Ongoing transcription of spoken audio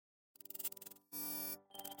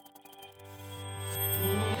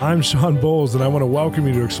I'm Shawn Bolz, and I want to welcome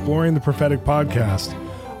you to Exploring the Prophetic podcast.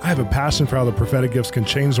 I have a passion for how the prophetic gifts can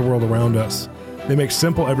change the world around us. They make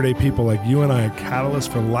simple, everyday people like you and I a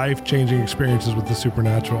catalyst for life-changing experiences with the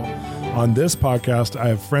supernatural. On this podcast, I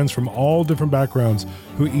have friends from all different backgrounds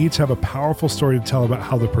who each have a powerful story to tell about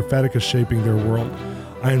how the prophetic is shaping their world.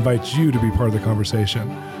 I invite you to be part of the conversation.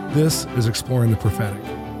 This is Exploring the Prophetic.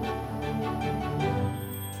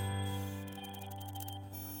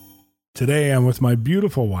 Today, I'm with my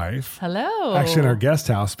beautiful wife. Hello. Actually, in our guest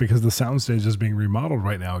house, because the soundstage is being remodeled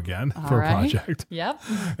right now again for a project. Yep.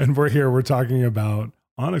 And we're talking about,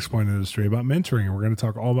 on Exploring the Industry, about mentoring. And we're going to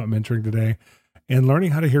talk all about mentoring today and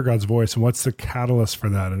learning how to hear God's voice and what's the catalyst for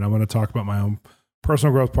that. And I want to talk about my own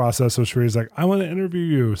personal growth process. So Cherie's like, I want to interview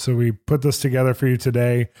you. So we put this together for you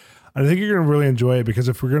today. I think you're going to really enjoy it because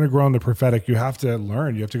if we're going to grow in the prophetic, you have to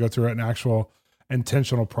learn. You have to go through an actual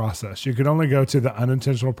intentional process. You can only go to the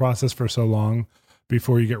unintentional process for so long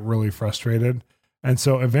before you get really frustrated. And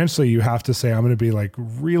so eventually you have to say, I'm going to be like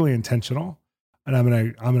really intentional and I'm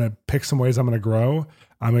going to pick some ways I'm going to grow.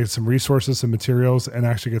 I'm going to get some resources, some materials, and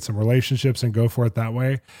actually get some relationships and go for it that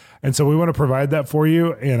way. And so we want to provide that for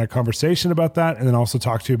you in a conversation about that. And then also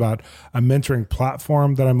talk to you about a mentoring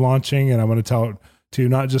platform that I'm launching. And I want to tell it to you,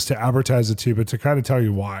 not just to advertise it to you, but to kind of tell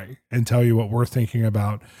you why and tell you what we're thinking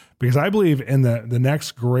about. Because I believe in the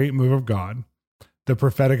next great move of God, the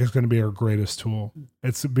prophetic is going to be our greatest tool.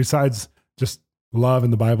 It's besides just love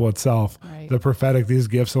in the Bible itself, right. The prophetic, these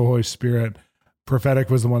gifts of the Holy Spirit.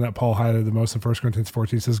 Prophetic was the one that Paul highlighted the most in 1 Corinthians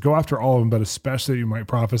 14. He says, go after all of them, but especially that you might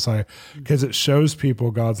prophesy, because it shows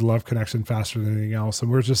people God's love connection faster than anything else.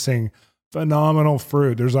 And we're just seeing phenomenal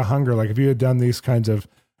fruit. There's a hunger. Like if you had done these kinds of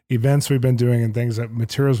events we've been doing and things that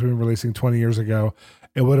materials we've been releasing 20 years ago,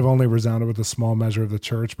 it would have only resounded with a small measure of the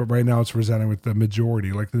church. But right now it's resounding with the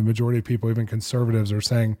majority. Like the majority of people, even conservatives, are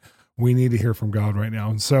saying, we need to hear from God right now.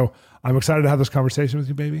 And so I'm excited to have this conversation with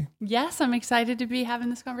you, baby. Yes, I'm excited to be having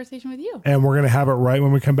this conversation with you. And we're going to have it right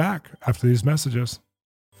when we come back after these messages.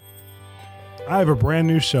 I have a brand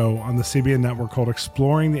new show on the CBN network called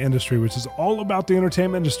Exploring the Industry, which is all about the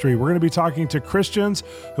entertainment industry. We're going to be talking to Christians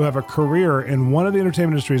who have a career in one of the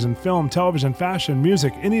entertainment industries, in film, television, fashion,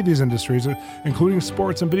 music, any of these industries, including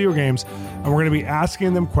sports and video games. And we're going to be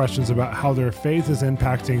asking them questions about how their faith is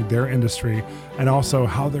impacting their industry and also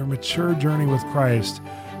how their mature journey with Christ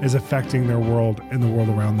is affecting their world and the world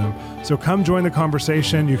around them. So come join the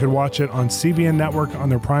conversation. You can watch it on CBN Network on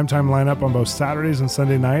their primetime lineup on both Saturdays and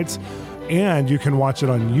Sunday nights. And you can watch it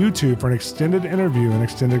on YouTube for an extended interview and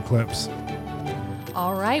extended clips.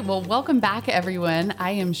 All right. Well, welcome back, everyone.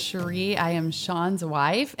 I am Cherie. I am Shawn's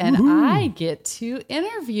wife, and I get to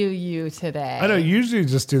interview you today. I know you usually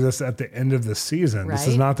just do this at the end of the season. Right? This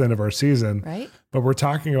is not the end of our season, right? But we're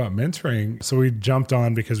talking about mentoring. So we jumped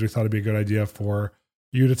on because we thought it'd be a good idea for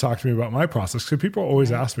you to talk to me about my process. Because people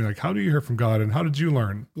always ask me, like, how do you hear from God and how did you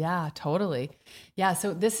learn? Yeah, totally. Yeah.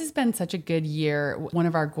 So this has been such a good year. One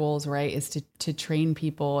of our goals, right, is to train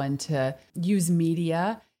people and to use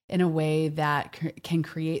media in a way that can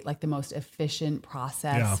create like the most efficient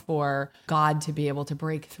process for God to be able to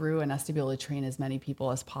break through and us to be able to train as many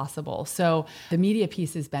people as possible. So the media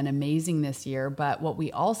piece has been amazing this year. But what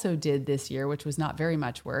we also did this year, which was not very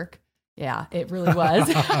much work, yeah, it really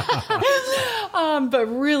was. But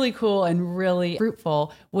really cool and really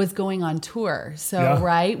fruitful was going on tour. So,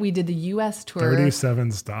 right, we did the U.S. tour.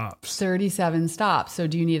 37 stops. 37 stops. So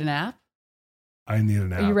do you need a nap? I need a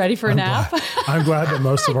nap. Are you ready for a nap? I'm glad that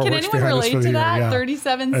most of our work's behind us for the year. Can anyone relate to that? Yeah.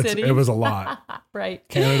 37 cities. It was a lot. Right.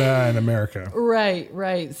 Canada and America.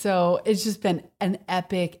 Right. So it's just been an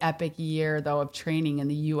epic year, though, of training in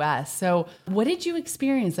the U.S. So what did you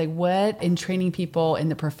experience? Like what in training people in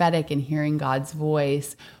the prophetic and hearing God's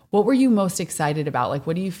voice, what were you most excited about? Like,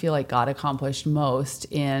 what do you feel like God accomplished most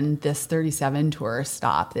in this 37 tour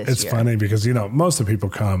stop this year? It's funny because, most of the people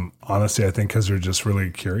come, honestly, I think, because they're just really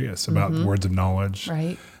curious about words of knowledge.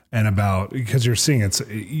 Right. And because you're seeing it,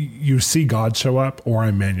 you see God show up or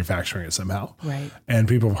I'm manufacturing it somehow. Right. And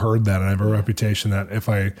people have heard that. And I have a reputation that if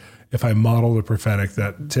I model the prophetic,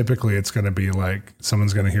 that typically it's going to be like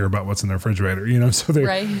someone's going to hear about what's in their refrigerator, so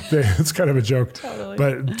it's kind of a joke, totally.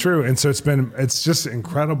 But true. And so it's just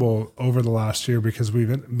incredible over the last year because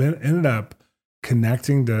we've ended up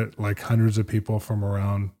connecting to like hundreds of people from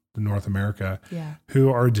around North America who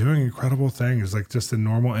are doing incredible things, like just in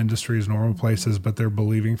normal industries, normal places, but they're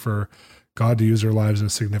believing for God to use their lives in a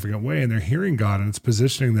significant way, and they're hearing God, and it's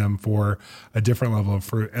positioning them for a different level of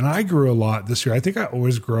fruit. And I grew a lot this year. I think I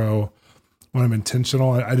always grow when I'm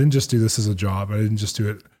intentional. I didn't just do this as a job. I didn't just do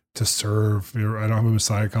it to serve. I don't have a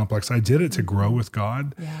Messiah complex. I did it to grow with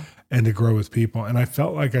God and to grow with people. And I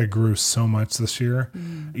felt like I grew so much this year.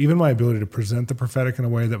 Even my ability to present the prophetic in a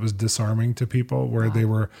way that was disarming to people, where they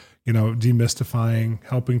were, demystifying,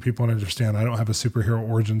 helping people understand I don't have a superhero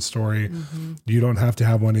origin story. You don't have to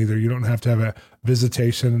have one either. You don't have to have a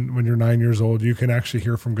visitation when you're 9 years old. You can actually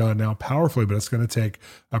hear from God now powerfully, but it's going to take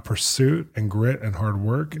a pursuit and grit and hard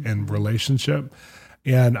work and relationship.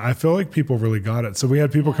 And I feel like people really got it. So we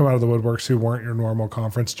had people come out of the woodworks who weren't your normal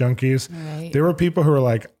conference junkies. Right. There were people who were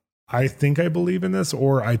like, I think I believe in this,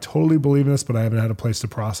 or I totally believe in this, but I haven't had a place to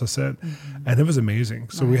process it. And it was amazing.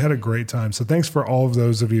 So we had a great time. So thanks for all of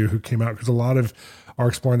those of you who came out, because a lot of our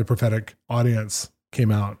Exploring the Prophetic audience came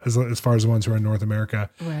out as far as the ones who are in North America.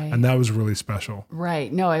 Right. And that was really special.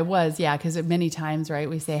 Right. No, it was. Yeah. Because many times, right,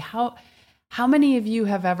 we say, how many of you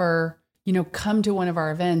have ever, come to one of our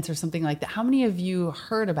events or something like that? How many of you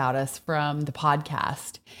heard about us from the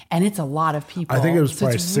podcast? And it's a lot of people. I think it was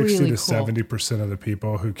probably 60 to 70% of the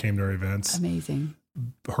people who came to our events. Amazing.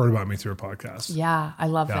 Heard about me through a podcast. Yeah, I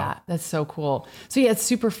love that. That's so cool. So it's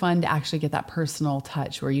super fun to actually get that personal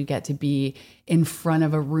touch where you get to be in front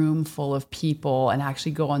of a room full of people and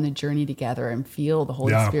actually go on the journey together and feel the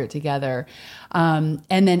Holy Spirit together. And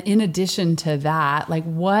then in addition to that, like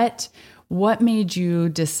what made you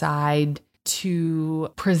decide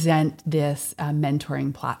to present this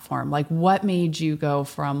mentoring platform? Like what made you go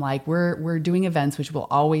from like, we're doing events, which we'll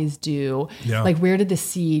always do. Yeah. Like where did the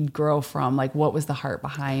seed grow from? Like what was the heart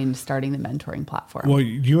behind starting the mentoring platform? Well,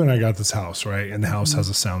 you and I got this house, right? And the house has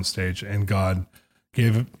a sound stage, and God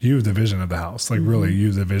gave you the vision of the house. Like really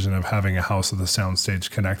you the vision of having a house with a sound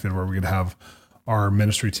stage connected where we could have our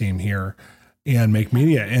ministry team here and make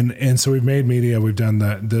media. And so we've made media. We've done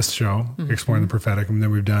this show, Exploring the Prophetic, and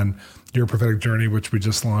then we've done Your Prophetic Journey, which we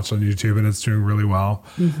just launched on YouTube, and it's doing really well.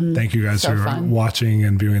 Thank you guys for watching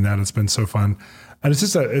and viewing that. It's been so fun. And it's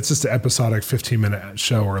just an episodic 15-minute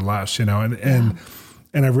show or less,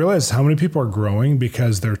 and I realized how many people are growing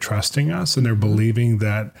because they're trusting us and they're believing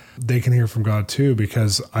that they can hear from God too,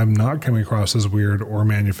 because I'm not coming across as weird or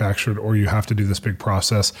manufactured, or you have to do this big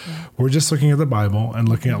process. We're just looking at the Bible and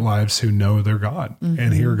looking at lives who know their God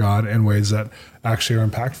and hear God in ways that actually are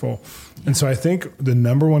impactful. And so I think the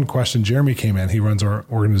number one question, Jeremy came in, he runs our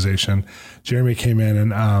organization. Jeremy came in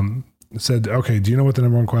and, said, okay, do you know what the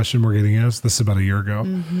number one question we're getting is? This is about a year ago.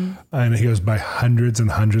 And he goes, by hundreds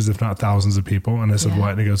and hundreds, if not thousands of people. And I said, what?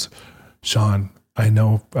 And he goes, Shawn, I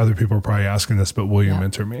know other people are probably asking this, but will you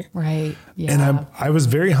mentor me? Right. Yeah. And I was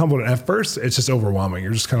very humbled. And at first it's just overwhelming.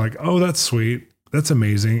 You're just kind of like, oh, that's sweet. That's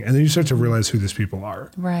amazing. And then you start to realize who these people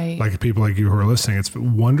are. Right. Like people like you who are listening. It's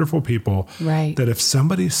wonderful people that if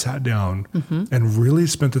somebody sat down and really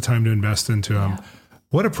spent the time to invest into them,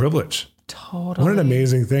 what a privilege. Totally. What an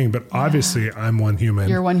amazing thing. But obviously I'm one human.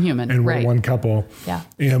 You're one human. And we're one couple. Yeah.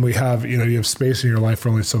 And we have, you have space in your life for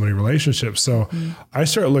only so many relationships. So I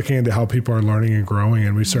start looking into how people are learning and growing,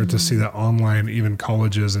 and we start to see that online, even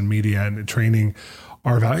colleges and media and training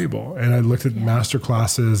are valuable. And I looked at master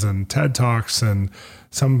classes and TED Talks, and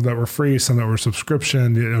some that were free, some that were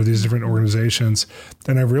subscription, these different organizations.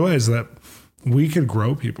 And I realized that we could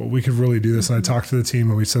grow people. We could really do this. And I talked to the team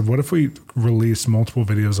and we said, what if we released multiple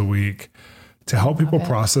videos a week to help people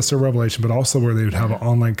process their revelation, but also where they would have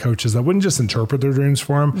online coaches that wouldn't just interpret their dreams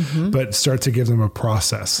for them, but start to give them a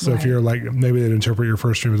process. So if you're like, maybe they'd interpret your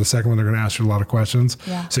first dream, but the second one, they're going to ask you a lot of questions.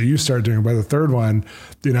 So you start doing it. By the third one,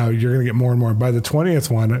 you're going to get more and more. By the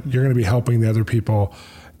 20th one, you're going to be helping the other people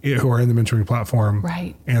who are in the mentoring platform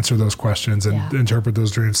answer those questions and interpret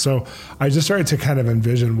those dreams. So I just started to kind of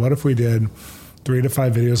envision, what if we did 3 to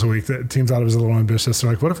 5 videos a week? That team thought it was a little ambitious. They're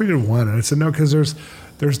like, what if we did one? And I said, no, because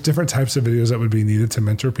there's different types of videos that would be needed to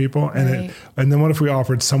mentor people. And and then what if we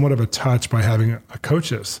offered somewhat of a touch by having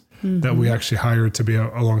coaches that we actually hired to be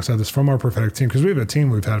alongside this from our prophetic team? Because we have a team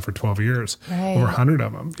we've had for 12 years, over 100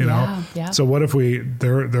 of them, know? So what if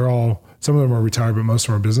they're all, some of them are retired, but most of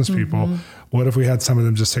them are business people. What if we had some of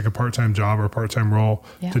them just take a part-time job or a part-time role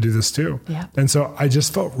to do this too? And so I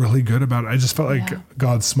just felt really good about it. I just felt like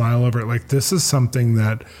God's smile over it. Like, this is something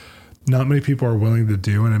that not many people are willing to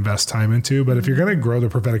do and invest time into. But if you're going to grow the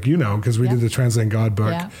prophetic, because we did the Translating God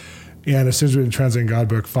book. And as soon as we did the Translating God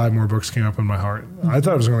book, 5 more books came up in my heart. I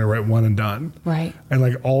thought I was going to write one and done. And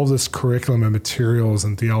like all this curriculum and materials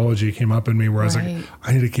and theology came up in me where I was like,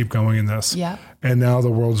 I need to keep going in this. And now the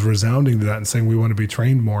world's resounding to that and saying we want to be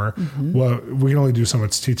trained more. Well, we can only do so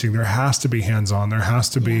much teaching. There has to be hands-on. There has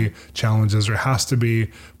to be challenges. There has to be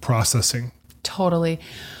processing. Totally.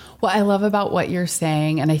 What I love about what you're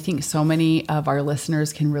saying, and I think so many of our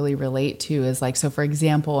listeners can really relate to, is like, so for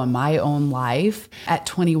example, in my own life, at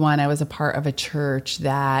 21, I was a part of a church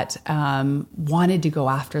that wanted to go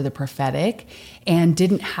after the prophetic and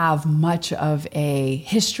didn't have much of a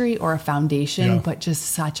history or a foundation, but just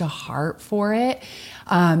such a heart for it.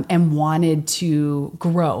 And wanted to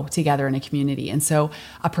grow together in a community. And so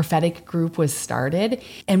a prophetic group was started,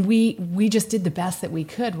 and we just did the best that we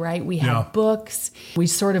could, right? We had books. We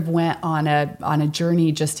sort of went on a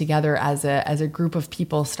journey just together as a group of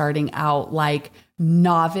people, starting out like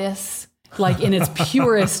novice, like in its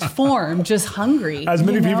purest form, just hungry. As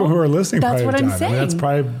many people who are listening, that's what I'm saying. That's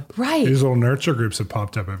probably right. These little nurture groups have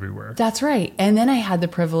popped up everywhere. That's right. And then I had the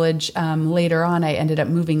privilege later on, I ended up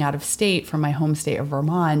moving out of state from my home state of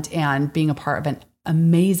Vermont and being a part of an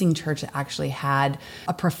amazing church that actually had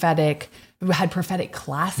prophetic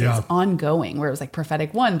classes ongoing, where it was like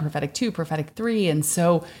prophetic 1, prophetic 2, prophetic 3. And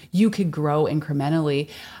so you could grow incrementally.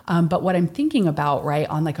 But what I'm thinking about, right,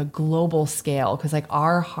 on like a global scale, because like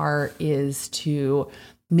our heart is to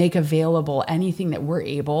make available anything that we're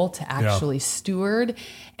able to actually steward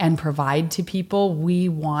and provide to people. We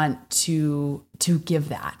want to give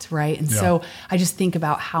that, right? And so I just think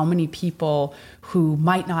about how many people who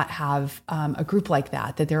might not have a group like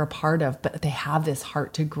that they're a part of, but they have this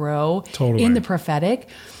heart to grow in the prophetic.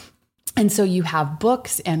 And so you have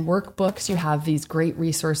books and workbooks, you have these great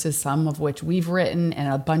resources, some of which we've written,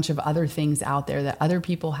 and a bunch of other things out there that other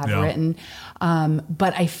people have written.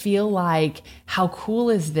 But I feel like, how cool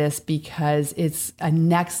is this? Because it's a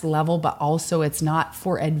next level, but also it's not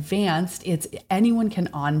for advanced. It's anyone can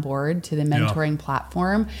onboard to the mentoring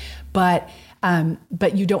platform, but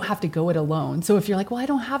you don't have to go it alone. So if you're like, well, I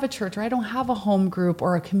don't have a church, or I don't have a home group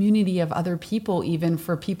or a community of other people, even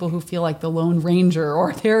for people who feel like the Lone Ranger,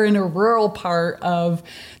 or they're in a rural part of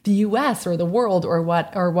the US or the world or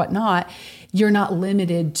whatnot, you're not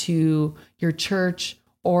limited to your church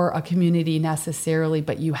or a community necessarily,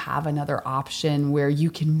 but you have another option where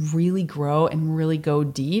you can really grow and really go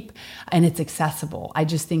deep, and it's accessible. I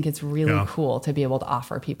just think it's really cool to be able to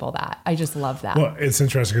offer people that. I just love that. Well, it's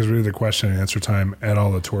interesting because we did the question and answer time at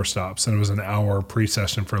all the tour stops, and it was an hour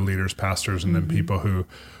pre-session for leaders, pastors, and then people who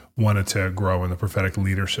wanted to grow in the prophetic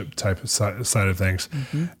leadership type of side of things.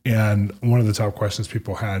 And one of the top questions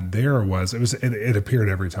people had there was, it appeared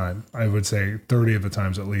every time, I would say 30 of the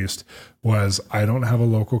times at least, was, I don't have a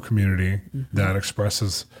local community that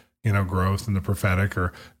expresses, growth in the prophetic,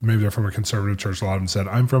 or maybe they're from a conservative church. A lot of them said,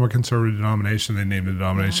 I'm from a conservative denomination. They named a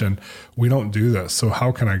denomination. We don't do this. So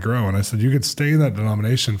how can I grow? And I said, you could stay in that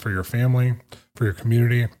denomination for your family, for your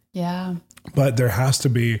community. Yeah. But there has to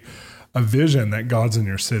be a vision that God's in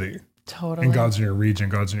your city. Totally. And God's in your region,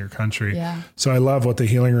 God's in your country. Yeah. So I love what the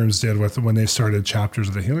Healing Rooms did when they started chapters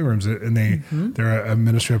of the Healing Rooms, and they're a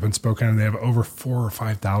ministry up in Spokane, and they have over 4,000 or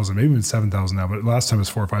 5,000, maybe even 7,000 now, but last time it was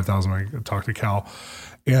 4,000 or 5,000 when I talked to Cal,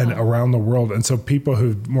 and around the world. And so people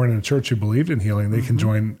who weren't in a church who believed in healing, they can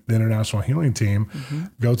join the international healing team,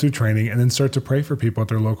 go through training, and then start to pray for people at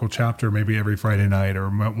their local chapter, maybe every Friday night or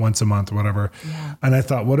once a month or whatever. Yeah. And I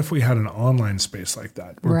thought, what if we had an online space like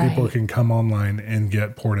that where people can come online and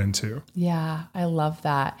get poured into? Yeah, I love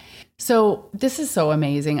that. So this is so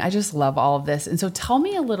amazing. I just love all of this. And so tell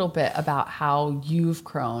me a little bit about how you've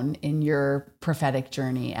grown in your prophetic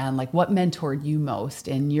journey, and like what mentored you most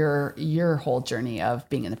in your whole journey of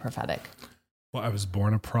being in the prophetic. Well, I was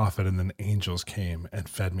born a prophet, and then angels came and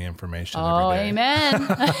fed me information every day. Amen.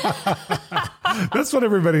 That's what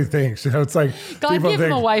everybody thinks. It's like, God give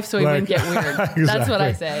him a wife so he wouldn't get weird. Exactly. That's what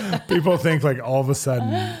I say. People think like all of a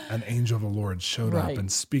sudden an angel of the Lord showed up and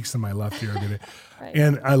speaks in my left ear every day.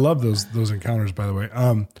 And I love those encounters, by the way.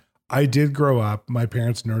 I did grow up, my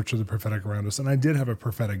parents nurtured the prophetic around us, and I did have a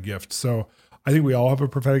prophetic gift. So I think we all have a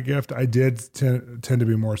prophetic gift. I did tend to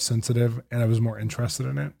be more sensitive, and I was more interested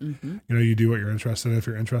in it. You do what you're interested in. If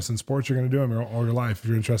you're interested in sports, you're going to do them all your life. If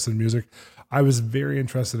you're interested in music, I was very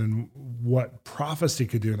interested in what prophecy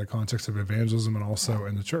could do in the context of evangelism and also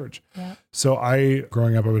in the church. Yeah. So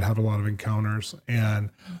growing up, I would have a lot of encounters,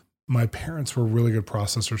 and my parents were really good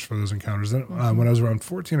processors for those encounters. Then when I was around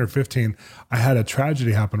 14 or 15, I had a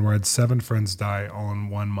tragedy happen where I had 7 friends die all in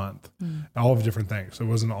 1 month, all of different things. It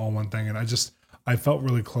wasn't all one thing. And I felt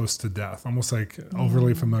really close to death, almost like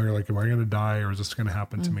overly familiar. Like, am I going to die, or is this going to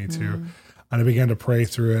happen to me too? And I began to pray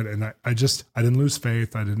through it. And I didn't lose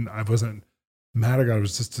faith. I wasn't mad at God. I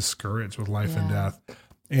was just discouraged with life and death.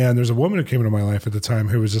 And there's a woman who came into my life at the time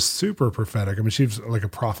who was just super prophetic. I mean, she was like a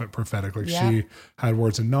prophet prophetic. Like she had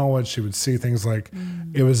words of knowledge. She would see things like,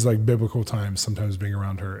 it was like biblical times sometimes being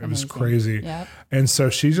around her. It was crazy. Yep. And so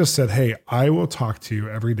she just said, hey, I will talk to you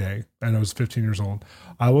every day. And I was 15 years old.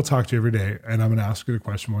 I will talk to you every day. And I'm going to ask you the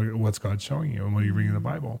question, what's God showing you? And what are you reading in the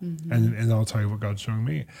Bible? And I'll tell you what God's showing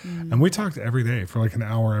me. And we talked every day for like an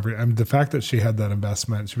hour the fact that she had that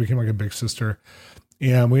investment, she became like a big sister.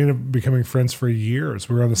 And we ended up becoming friends for years.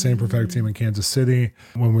 We were on the same prophetic team in Kansas City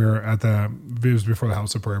when we were it was before the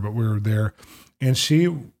House of Prayer, but we were there. And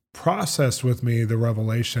she processed with me the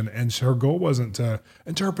revelation. And her goal wasn't to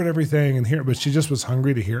interpret everything and hear, but she just was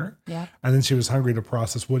hungry to hear. Yeah. And then she was hungry to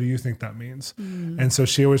process, what do you think that means? And so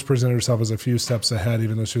she always presented herself as a few steps ahead,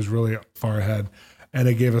 even though she was really far ahead. And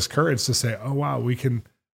it gave us courage to say, oh, wow, we can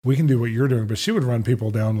do what you're doing. But she would run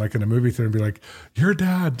people down like in a movie theater and be like, your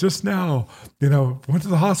dad just now, went to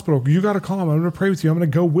the hospital. You got to call him. I'm going to pray with you. I'm going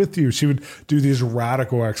to go with you. She would do these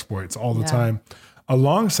radical exploits all the time.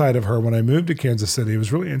 Alongside of her, when I moved to Kansas City, it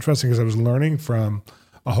was really interesting because I was learning from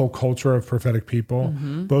a whole culture of prophetic people,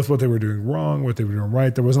 both what they were doing wrong, what they were doing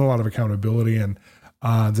right. There wasn't a lot of accountability. And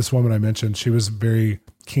this woman I mentioned, she was very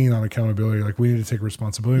keen on accountability. Like, we need to take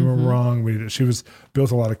responsibility when we're wrong. She was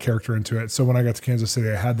built a lot of character into it. So when I got to Kansas City,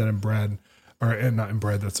 I had that inbred, or not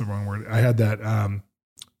inbred, that's the wrong word. I had that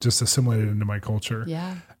just assimilated into my culture.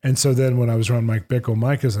 Yeah. And so then when I was around Mike Bickle,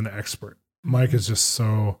 Mike is an expert. Mike is just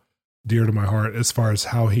so dear to my heart as far as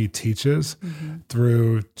how he teaches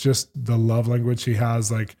through just the love language he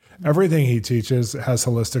has. Like, everything he teaches has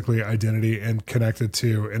holistically identity and connected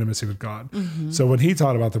to intimacy with God. So when he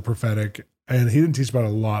taught about the prophetic, and he didn't teach about it a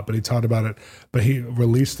lot, but he taught about it, but he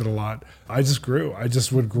released it a lot. I just grew. I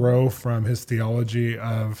just would grow from his theology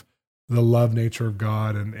of the love nature of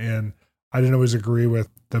God. And I didn't always agree with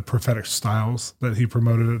the prophetic styles that he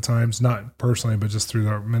promoted at times, not personally, but just through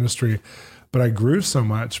the ministry. But I grew so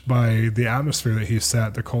much by the atmosphere that he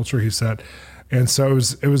set, the culture he set. And so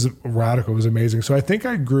it was radical. It was amazing. So I think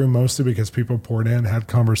I grew mostly because people poured in, had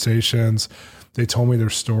conversations. They told me their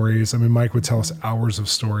stories. I mean, Mike would tell us hours of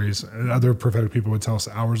stories. Other prophetic people would tell us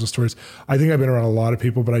hours of stories. I think I've been around a lot of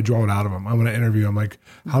people, but I draw it out of them. I'm going to interview them. Like,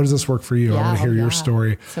 how does this work for you? I want to hear your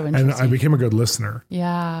story. So and I became a good listener.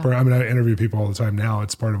 Yeah. I mean, I interview people all the time now.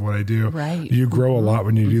 It's part of what I do. Right. You grow a lot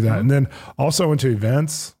when you do that. And then also I went to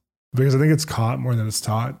events because I think it's caught more than it's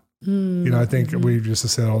taught. I think we used to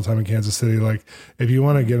say that all the time in Kansas City. Like, if you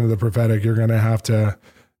want to get into the prophetic, you're going to have to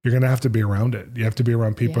be around it. You have to be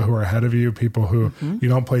around people who are ahead of you, people who you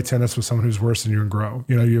don't play tennis with someone who's worse than you and grow.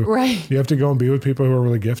 You have to go and be with people who are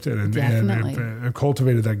really gifted and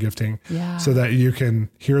cultivated that gifting so that you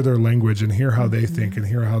can hear their language and hear how they think and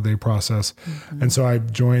hear how they process. And so I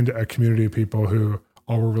joined a community of people who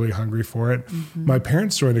all were really hungry for it. My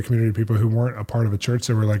parents joined a community of people who weren't a part of a church.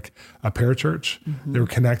 They were like a parachurch. They were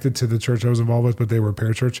connected to the church I was involved with, but they were a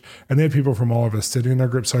parachurch. And they had people from all over the city in their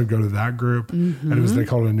group. So I'd go to that group and they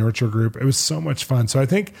called it a nurture group. It was so much fun. So I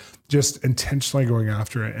think just intentionally going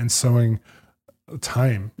after it and sowing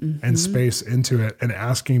time and space into it and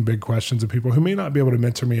asking big questions of people who may not be able to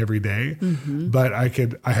mentor me every day, but I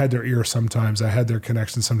had their ear sometimes, I had their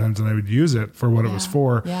connection sometimes, and I would use it for what it was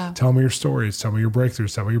for. Tell me your stories, tell me your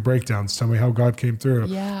breakthroughs, tell me your breakdowns, tell me how God came through,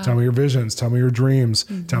 tell me your visions, tell me your dreams,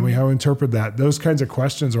 tell me how to interpret that. Those kinds of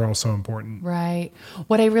questions are also important. Right.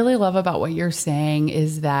 What I really love about what you're saying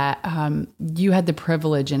is that you had the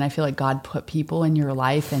privilege, and I feel like God put people in your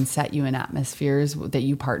life and set you in atmospheres that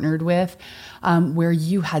you partnered with, where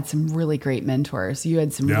you had some really great mentors. You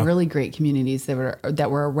had some really great communities that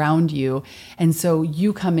were around you. And so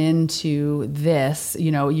you come into this,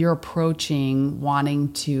 you're approaching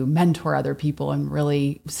wanting to mentor other people and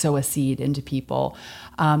really sow a seed into people,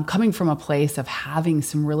 coming from a place of having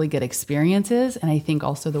some really good experiences. And I think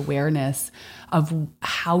also the awareness of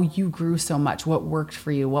how you grew so much, what worked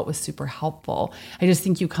for you, what was super helpful. I just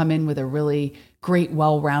think you come in with a really great,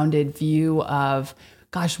 well-rounded view of,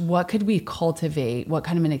 gosh, what could we cultivate? What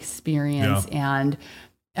kind of an experience and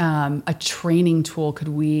a training tool could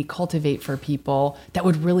we cultivate for people that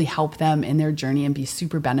would really help them in their journey and be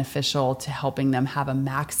super beneficial to helping them have a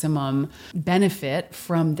maximum benefit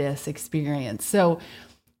from this experience? So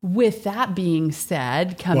with that being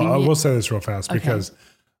said, I will say this real fast because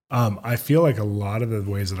I feel like a lot of the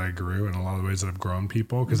ways that I grew and a lot of the ways that I've grown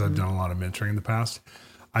people, because I've done a lot of mentoring in the past,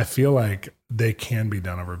 I feel like they can be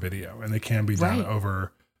done over video and they can be done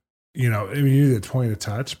over, you need a point of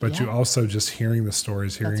touch, but you also just hearing the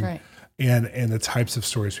stories, and the types of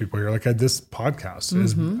stories people hear. Like this podcast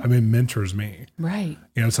mentors me. Right.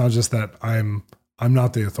 It's not just that I'm I'm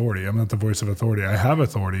not the authority. I'm not the voice of authority. I have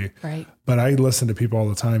authority, right? But I listen to people all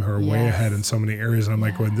the time who are way Yes. ahead in so many areas. And I'm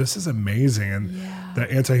like, well, this is amazing. And the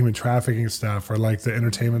anti-human trafficking stuff, or like the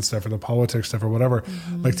entertainment stuff, or the politics stuff, or whatever,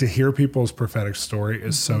 like to hear people's prophetic story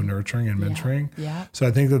is so nurturing and mentoring. Yeah. So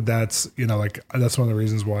I think that's, like, that's one of the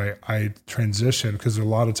reasons why I transitioned, because a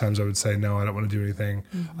lot of times I would say, no, I don't want to do anything.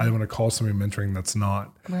 I don't want to call somebody mentoring that's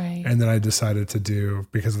not. Right. And then I decided to do,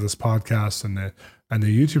 because of this podcast and the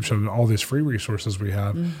YouTube show and all these free resources we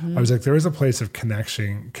have, I was like, there is a place of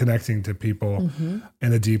connecting to people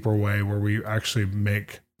in a deeper way where we actually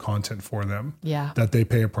make content for them that they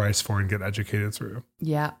pay a price for and get educated through.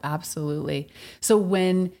 Yeah, absolutely.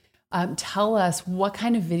 So tell us, what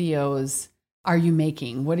kind of videos are you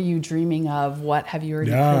making? What are you dreaming of? What have you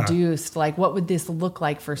already produced? Like, what would this look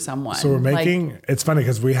like for someone? So we're making, it's funny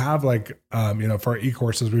because we have like, for our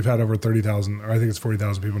e-courses, we've had over 30,000, or I think it's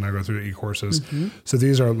 40,000 people now go through e-courses. So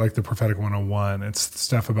these are like the Prophetic 101. It's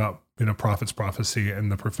stuff about, prophets, prophecy,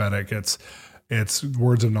 and the prophetic. It's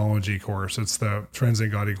Words of Knowledge e-course. It's the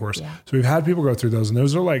Translate God e-course. So we've had people go through those, and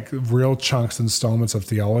those are like real chunks, installments of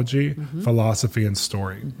theology, philosophy, and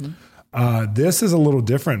story. This is a little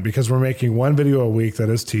different because we're making one video a week that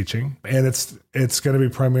is teaching, and it's going to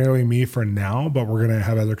be primarily me for now, but we're going to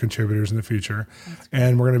have other contributors in the future,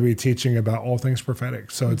 and we're going to be teaching about all things prophetic.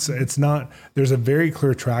 So it's not, there's a very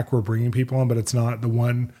clear track we're bringing people on, but it's not the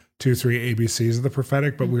 1, 2, 3 ABCs of the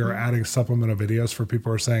prophetic, but we are adding supplemental videos for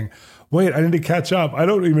people who are saying, wait, I need to catch up. I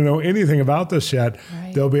don't even know anything about this yet.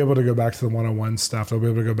 Right. They'll be able to go back to the one-on-one stuff. They'll be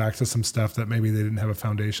able to go back to some stuff that maybe they didn't have a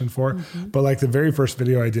foundation for. But like the very first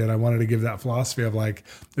video I did, I wanted to give that philosophy of like,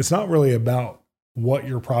 it's not really about what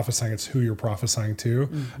you're prophesying, it's who you're prophesying to.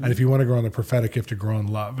 And if you want to grow in the prophetic, you have to grow in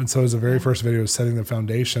love. And so it was the very first video setting the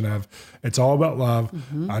foundation of, it's all about love.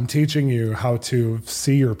 I'm teaching you how to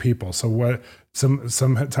see your people. So what,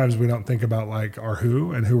 sometimes we don't think about like our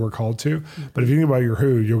who and who we're called to, but if you think about your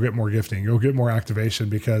who, you'll get more gifting, you'll get more activation,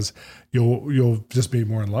 because you'll just be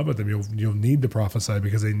more in love with them. You'll need to prophesy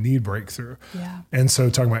because they need breakthrough. And so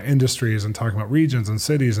talking about industries and talking about regions and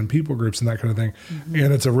cities and people groups and that kind of thing.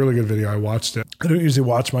 And it's a really good video. I watched it. I don't usually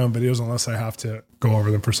watch my own videos unless I have to go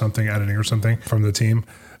over them for something, editing or something from the team.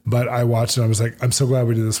 But I watched it. I was like, I'm so glad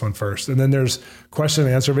we did this one first. And then there's question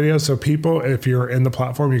and answer videos. So people, if you're in the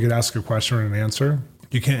platform, you could ask a question or an answer.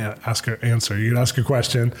 You can't ask an answer. You can ask a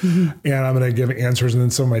question, and I'm going to give answers. And then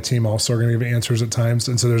some of my team also are going to give answers at times.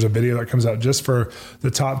 And so there's a video that comes out just for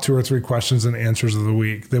the top 2 or 3 questions and answers of the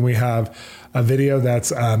week. Then we have a video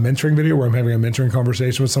that's a mentoring video where I'm having a mentoring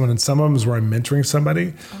conversation with someone. And some of them is where I'm mentoring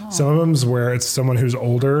somebody. Some of them is where it's someone who's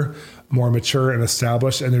older, more mature and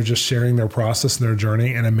established, and they're just sharing their process and their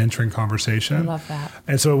journey in a mentoring conversation. I love that.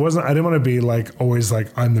 And so I didn't want to be like always like,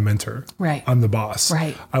 I'm the mentor. Right. I'm the boss.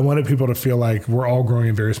 Right. I wanted people to feel like we're all growing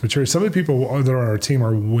in various maturity. Some of the people that are on our team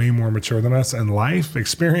are way more mature than us in life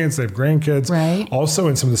experience. They have grandkids. Right. Also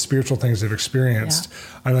in some of the spiritual things they've experienced.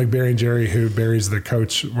 I like Barry and Jerry, who Barry's the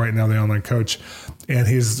coach right now, the online coach, and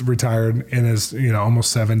he's retired and is,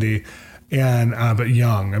 almost 70. And, but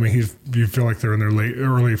young. I mean, you feel like they're in their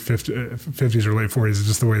early 50s or late 40s. It's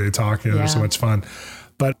just the way they talk. They're so much fun.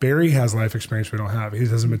 But Barry has life experience we don't have. He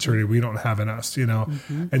has a maturity we don't have in us,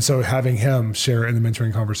 And so having him share in the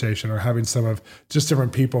mentoring conversation, or having some of just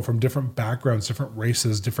different people from different backgrounds, different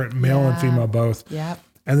races, different male and female both.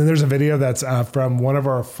 And then there's a video that's from one of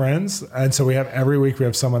our friends. And so every week we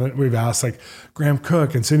have someone, we've asked like Graham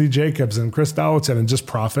Cook and Cindy Jacobs and Chris Valentin and just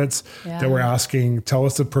prophets that we're asking, tell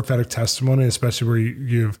us the prophetic testimony, especially where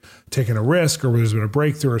you've taken a risk or where there's been a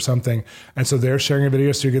breakthrough or something. And so they're sharing a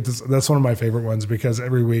video. So you get this, that's one of my favorite ones, because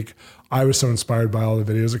every week I was so inspired by all the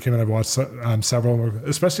videos that came in. I've watched several,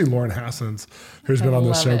 especially Lauren Hassens, who's been on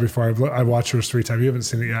this show before. I've watched hers 3 times. You haven't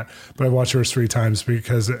seen it yet, but I've watched hers 3 times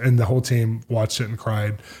and the whole team watched it and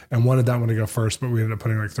cried and wanted that one to go first, but we ended up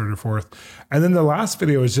putting like 3rd or 4th. And then the last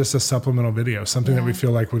video is just a supplemental video, something that we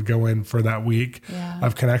feel like would go in for that week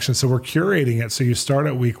of connection. So we're curating it. So you start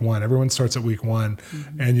at week 1. Everyone starts at week 1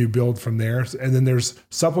 and you build from there. And then there's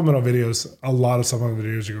supplemental videos, a lot of supplemental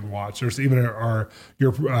videos you can watch. There's even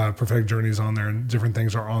your prophetic journeys on there, and different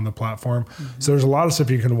things are on the platform. So there's a lot of stuff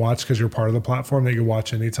you can watch because you're part of the platform that you can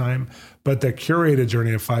watch anytime. But the curated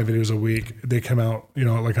journey of 5 videos a week, they come out,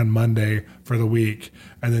 like on Monday for the week.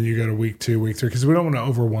 And then you go to week 2, week 3, because we don't want to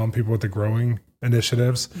overwhelm people with the growing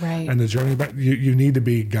initiatives and the journey, but you need to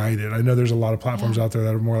be guided. I know there's a lot of platforms out there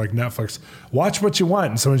that are more like Netflix. Watch what you want.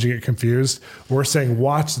 And sometimes you get confused. We're saying,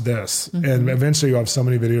 watch this. And eventually you have so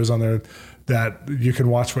many videos on there that you can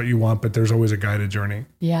watch what you want, but there's always a guided journey.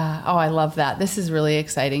 Yeah. Oh, I love that. This is really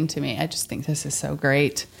exciting to me. I just think this is so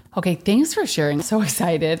great. Okay. Thanks for sharing. I'm so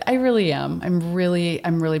excited. I really am. I'm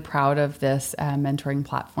really proud of this mentoring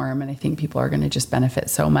platform. And I think people are going to just benefit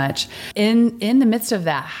so much. In the midst of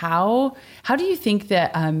that, how do you think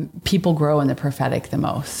that people grow in the prophetic the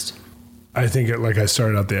most? I think like I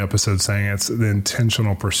started out the episode saying, it's the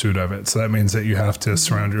intentional pursuit of it. So that means that you have to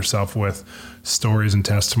surround yourself with stories and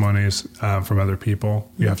testimonies from other people.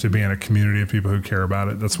 You have to be in a community of people who care about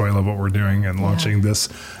it. That's why I love what we're doing and launching this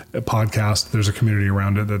podcast. There's a community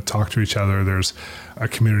around it that talk to each other. There's a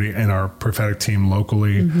community in our prophetic team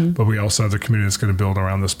locally, but we also have the community that's going to build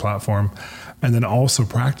around this platform. And then also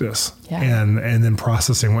practice and then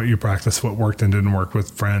processing what you practice, what worked and didn't work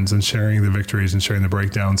with friends, and sharing the victories and sharing the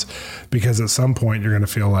breakdowns. Because at some point you're going to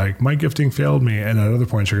feel like my gifting failed me. And at other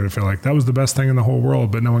points you're going to feel like that was the best thing in the whole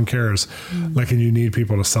world, but no one cares. Like, and you need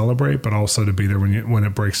people to celebrate, but also to be there when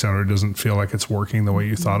it breaks down or it doesn't feel like it's working the way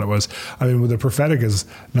you thought it was. I mean, with the prophetic is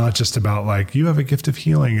not just about like, you have a gift of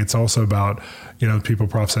healing. It's also about, people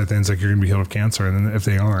prophesy things like you're going to be healed of cancer. And then if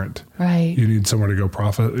they aren't, you need somewhere to go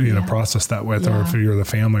process that with, or if you're the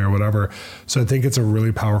family or whatever. So I think it's a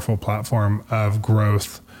really powerful platform of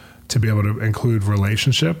growth to be able to include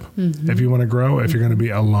relationship. If you want to grow, if you're going to be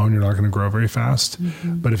alone, you're not going to grow very fast.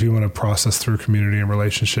 But if you want to process through community and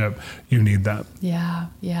relationship, you need that. Yeah.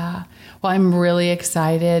 Well, I'm really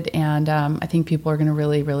excited. And I think people are going to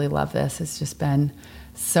really, really love this. It's just been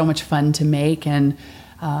so much fun to make and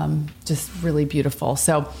just really beautiful.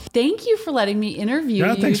 So thank you for letting me interview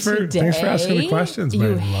you today. Thanks for asking the questions,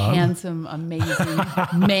 you handsome, amazing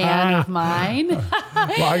man of mine. Well,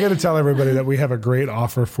 I got to tell everybody that we have a great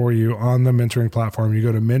offer for you on the mentoring platform. You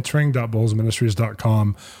go to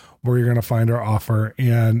mentoring.bolzministries.com where you're going to find our offer.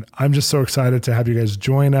 And I'm just so excited to have you guys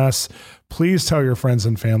join us. Please tell your friends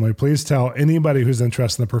and family. Please tell anybody who's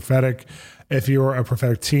interested in the prophetic. If you're a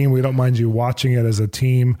prophetic team, we don't mind you watching it as a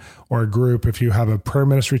team or a group. If you have a prayer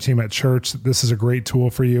ministry team at church, this is a great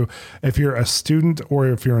tool for you. If you're a student or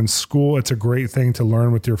if you're in school, it's a great thing to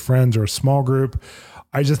learn with your friends or a small group.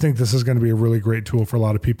 I just think this is going to be a really great tool for a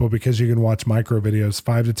lot of people because you can watch micro videos,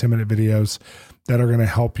 5 to 10 minute videos that are going to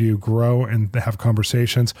help you grow and have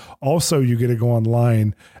conversations. Also, you get to go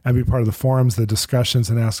online and be part of the forums, the discussions,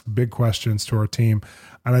 and ask big questions to our team.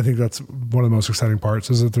 And I think that's one of the most exciting parts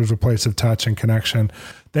is that there's a place of touch and connection.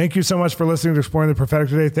 Thank you so much for listening to Exploring the Prophetic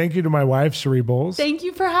today. Thank you to my wife, Cherie Bolz. Thank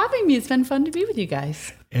you for having me. It's been fun to be with you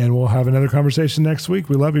guys. And we'll have another conversation next week.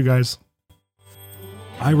 We love you guys.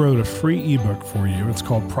 I wrote a free ebook for you. It's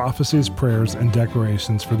called Prophecies, Prayers, and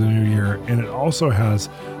Declarations for the New Year. And it also has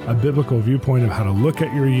a biblical viewpoint of how to look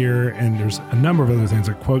at your year. And there's a number of other things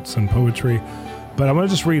like quotes and poetry. But I want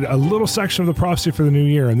to just read a little section of the prophecy for the new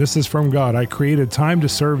year. And this is from God. I created time to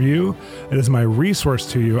serve you. It is my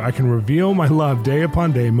resource to you. I can reveal my love day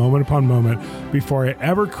upon day, moment upon moment. Before I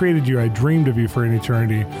ever created you, I dreamed of you for an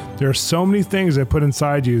eternity. There are so many things I put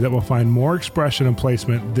inside you that will find more expression and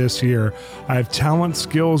placement this year. I have talent,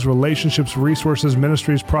 skills, relationships, resources,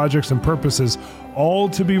 ministries, projects, and purposes, all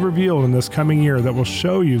to be revealed in this coming year that will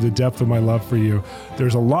show you the depth of my love for you.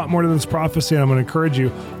 There's a lot more to this prophecy, and I'm going to encourage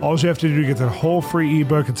you. All you have to do to get the whole free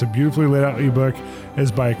ebook, it's a beautifully laid out ebook,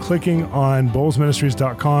 is by clicking on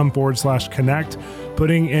bolzministries.com/connect,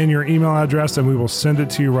 putting in your email address, and we will send it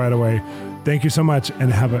to you right away. Thank you so much,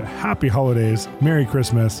 and have a happy holidays, Merry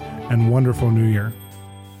Christmas, and wonderful New Year.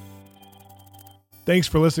 Thanks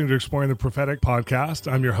for listening to Exploring the Prophetic podcast.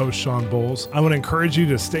 I'm your host, Shawn Bolz. I want to encourage you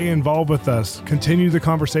to stay involved with us. Continue the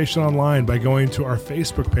conversation online by going to our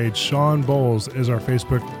Facebook page. Shawn Bolz is our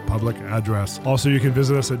Facebook public address. Also, you can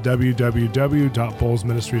visit us at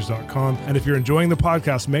www.bolzministries.com. And if you're enjoying the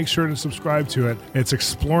podcast, make sure to subscribe to it. It's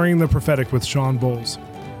Exploring the Prophetic with Shawn Bolz.